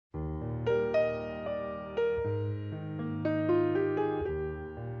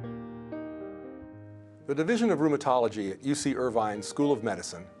The Division of Rheumatology at UC Irvine School of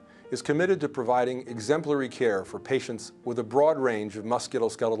Medicine is committed to providing exemplary care for patients with a broad range of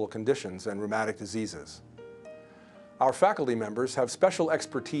musculoskeletal conditions and rheumatic diseases. Our faculty members have special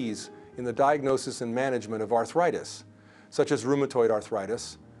expertise in the diagnosis and management of arthritis, such as rheumatoid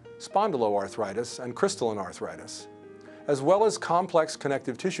arthritis, spondyloarthritis, and crystalline arthritis, as well as complex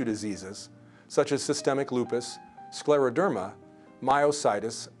connective tissue diseases, such as systemic lupus, scleroderma,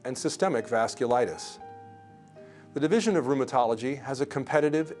 myositis, and systemic vasculitis. The Division of Rheumatology has a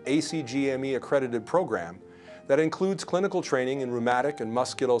competitive ACGME accredited program that includes clinical training in rheumatic and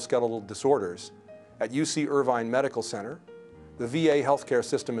musculoskeletal disorders at UC Irvine Medical Center, the VA healthcare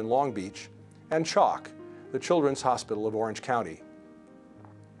system in Long Beach, and CHOC, the Children's Hospital of Orange County.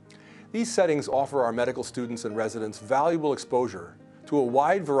 These settings offer our medical students and residents valuable exposure to a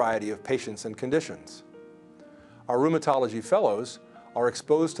wide variety of patients and conditions. Our rheumatology fellows are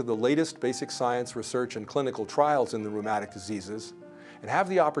exposed to the latest basic science research and clinical trials in the rheumatic diseases and have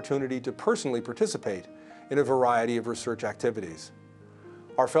the opportunity to personally participate in a variety of research activities.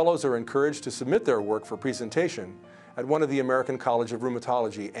 Our fellows are encouraged to submit their work for presentation at one of the American College of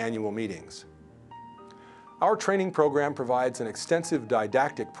Rheumatology annual meetings. Our training program provides an extensive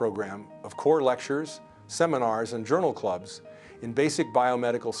didactic program of core lectures, seminars, and journal clubs in basic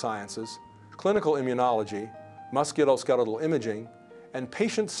biomedical sciences, clinical immunology, musculoskeletal imaging, and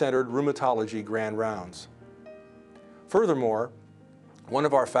patient-centered rheumatology grand rounds. Furthermore, one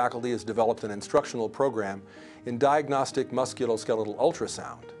of our faculty has developed an instructional program in diagnostic musculoskeletal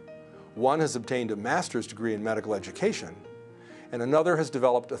ultrasound. One has obtained a master's degree in medical education, and another has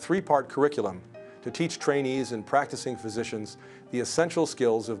developed a three-part curriculum to teach trainees and practicing physicians the essential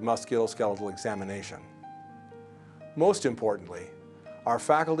skills of musculoskeletal examination. Most importantly, our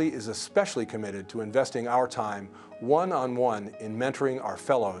faculty is especially committed to investing our time one-on-one in mentoring our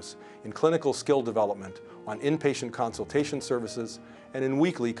fellows in clinical skill development on inpatient consultation services and in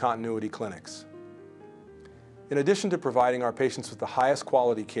weekly continuity clinics. In addition to providing our patients with the highest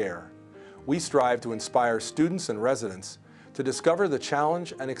quality care, we strive to inspire students and residents to discover the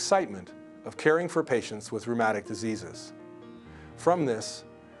challenge and excitement of caring for patients with rheumatic diseases. From this,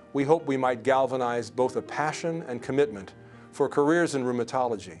 we hope we might galvanize both a passion and commitment for careers in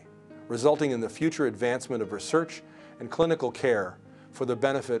rheumatology, resulting in the future advancement of research and clinical care for the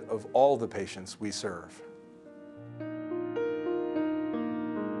benefit of all the patients we serve.